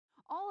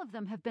all of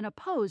them have been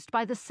opposed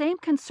by the same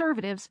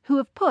conservatives who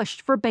have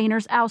pushed for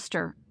Boehner's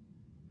ouster.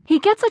 He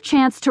gets a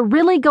chance to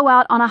really go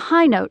out on a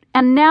high note,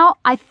 and now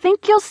I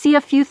think you'll see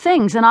a few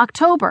things in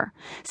October,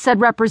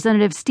 said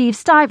Representative Steve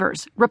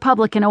Stivers,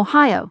 Republican,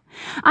 Ohio.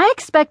 I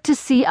expect to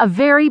see a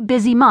very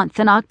busy month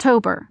in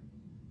October.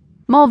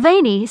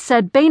 Mulvaney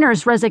said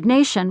Boehner's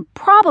resignation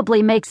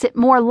probably makes it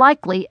more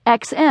likely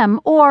XM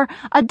or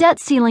a debt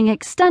ceiling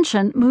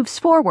extension moves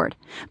forward,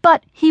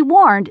 but he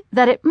warned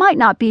that it might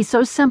not be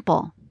so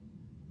simple.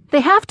 They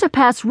have to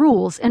pass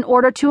rules in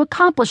order to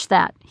accomplish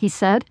that, he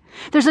said.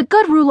 There's a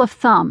good rule of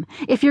thumb.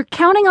 If you're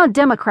counting on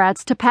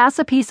Democrats to pass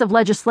a piece of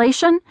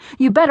legislation,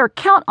 you better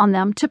count on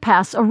them to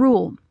pass a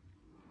rule.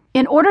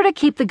 In order to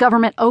keep the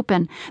government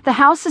open, the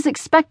House is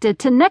expected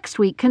to next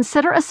week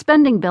consider a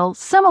spending bill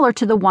similar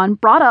to the one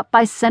brought up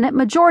by Senate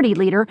Majority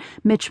Leader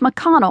Mitch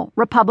McConnell,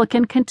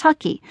 Republican,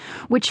 Kentucky,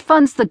 which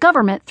funds the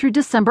government through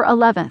December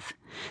 11th.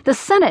 The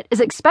Senate is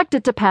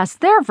expected to pass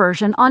their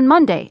version on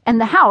Monday, and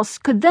the House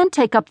could then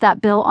take up that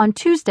bill on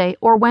Tuesday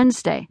or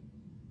Wednesday.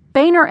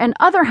 Boehner and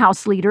other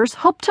House leaders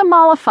hope to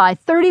mollify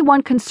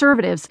 31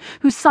 conservatives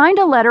who signed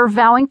a letter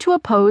vowing to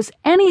oppose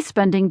any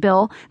spending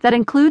bill that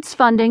includes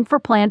funding for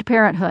Planned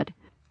Parenthood.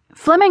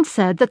 Fleming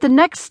said that the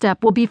next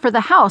step will be for the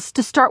House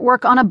to start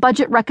work on a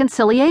budget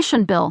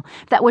reconciliation bill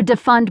that would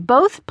defund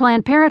both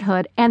Planned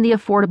Parenthood and the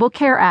Affordable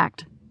Care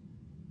Act.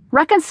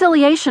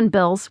 Reconciliation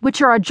bills,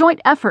 which are a joint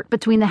effort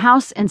between the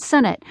House and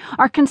Senate,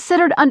 are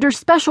considered under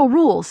special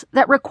rules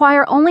that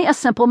require only a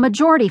simple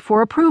majority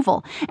for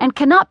approval and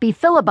cannot be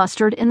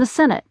filibustered in the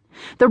Senate.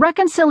 The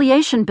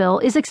reconciliation bill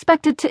is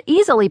expected to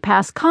easily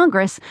pass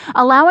Congress,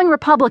 allowing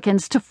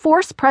Republicans to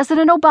force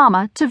President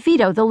Obama to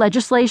veto the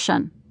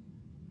legislation.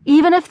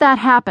 Even if that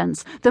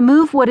happens, the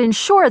move would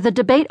ensure the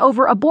debate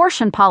over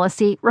abortion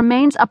policy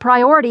remains a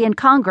priority in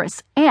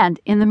Congress and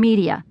in the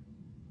media.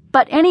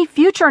 But any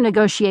future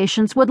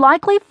negotiations would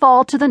likely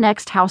fall to the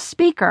next House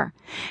Speaker.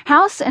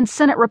 House and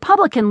Senate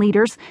Republican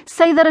leaders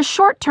say that a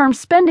short-term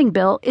spending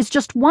bill is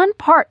just one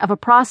part of a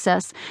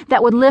process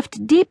that would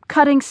lift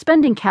deep-cutting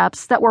spending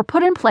caps that were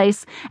put in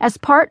place as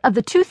part of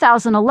the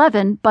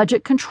 2011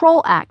 Budget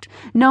Control Act,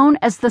 known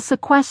as the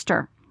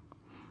sequester.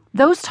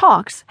 Those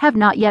talks have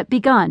not yet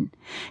begun.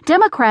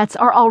 Democrats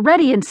are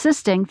already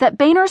insisting that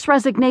Boehner's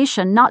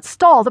resignation not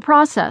stall the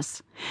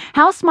process.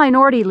 House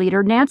Minority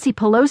Leader Nancy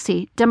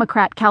Pelosi,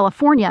 Democrat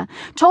California,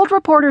 told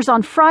reporters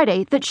on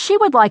Friday that she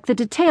would like the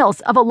details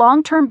of a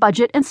long-term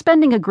budget and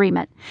spending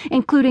agreement,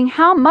 including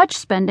how much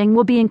spending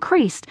will be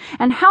increased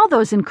and how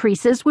those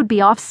increases would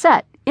be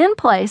offset, in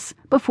place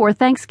before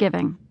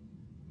Thanksgiving.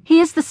 He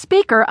is the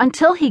Speaker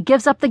until he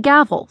gives up the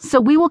gavel,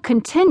 so we will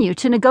continue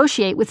to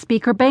negotiate with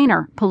Speaker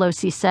Boehner,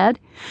 Pelosi said.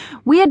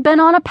 We had been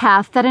on a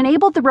path that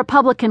enabled the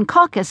Republican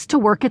caucus to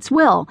work its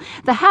will,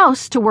 the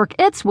House to work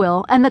its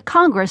will, and the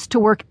Congress to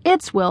work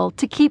its will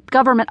to keep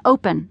government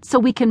open so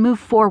we can move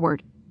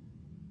forward.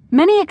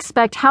 Many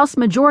expect House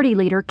Majority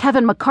Leader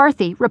Kevin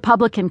McCarthy,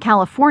 Republican,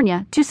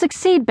 California, to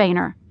succeed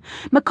Boehner.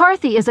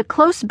 McCarthy is a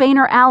close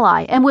Boehner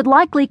ally and would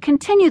likely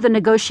continue the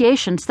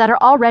negotiations that are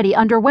already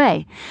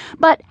underway.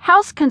 But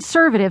House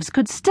conservatives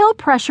could still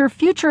pressure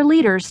future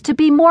leaders to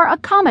be more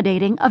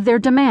accommodating of their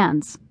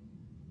demands.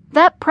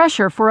 That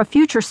pressure for a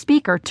future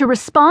speaker to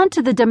respond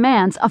to the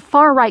demands of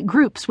far-right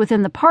groups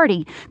within the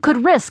party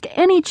could risk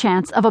any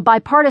chance of a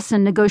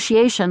bipartisan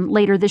negotiation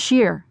later this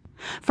year.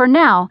 For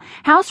now,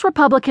 House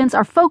Republicans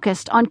are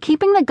focused on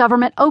keeping the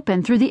government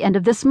open through the end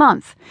of this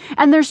month,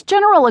 and there's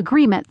general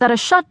agreement that a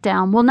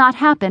shutdown will not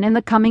happen in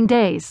the coming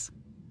days.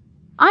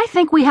 I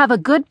think we have a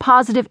good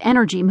positive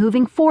energy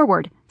moving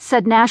forward,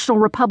 said National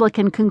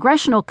Republican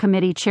Congressional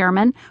Committee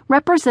Chairman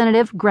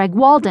Representative Greg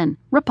Walden,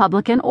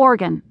 Republican,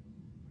 Oregon.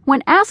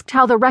 When asked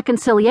how the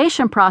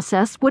reconciliation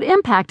process would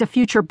impact a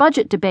future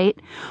budget debate,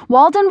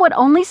 Walden would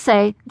only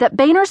say that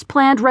Boehner's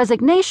planned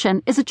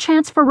resignation is a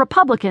chance for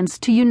Republicans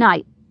to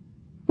unite.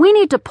 We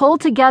need to pull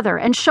together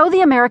and show the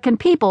American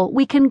people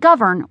we can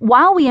govern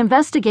while we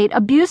investigate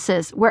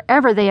abuses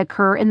wherever they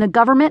occur in the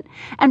government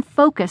and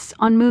focus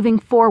on moving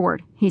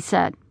forward, he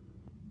said.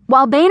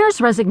 While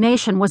Boehner's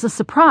resignation was a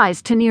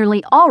surprise to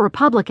nearly all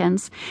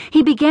Republicans,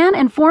 he began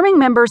informing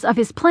members of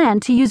his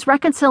plan to use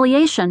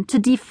reconciliation to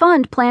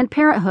defund Planned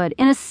Parenthood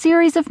in a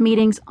series of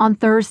meetings on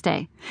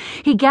Thursday.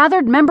 He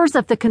gathered members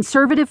of the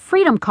Conservative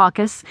Freedom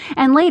Caucus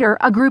and later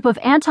a group of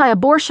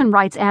anti-abortion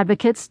rights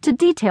advocates to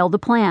detail the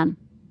plan.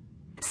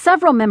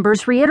 Several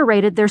members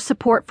reiterated their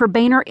support for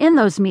Boehner in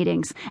those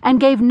meetings and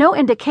gave no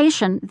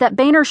indication that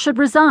Boehner should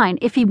resign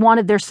if he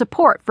wanted their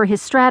support for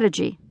his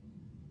strategy.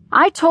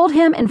 I told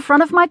him in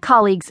front of my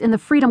colleagues in the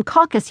Freedom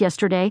Caucus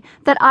yesterday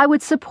that I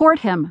would support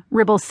him,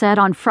 Ribble said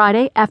on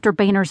Friday after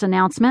Boehner's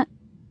announcement.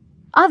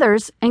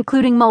 Others,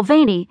 including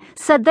Mulvaney,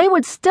 said they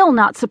would still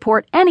not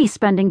support any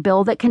spending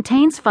bill that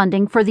contains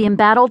funding for the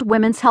embattled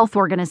Women's Health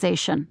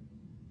Organization.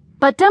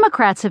 But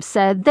Democrats have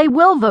said they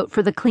will vote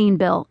for the clean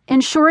bill,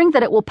 ensuring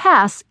that it will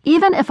pass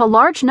even if a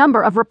large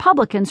number of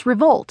Republicans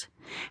revolt.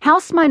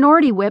 House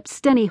Minority Whip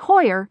Steny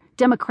Hoyer,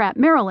 Democrat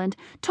Maryland,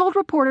 told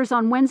reporters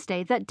on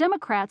Wednesday that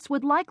Democrats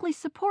would likely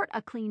support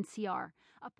a clean CR.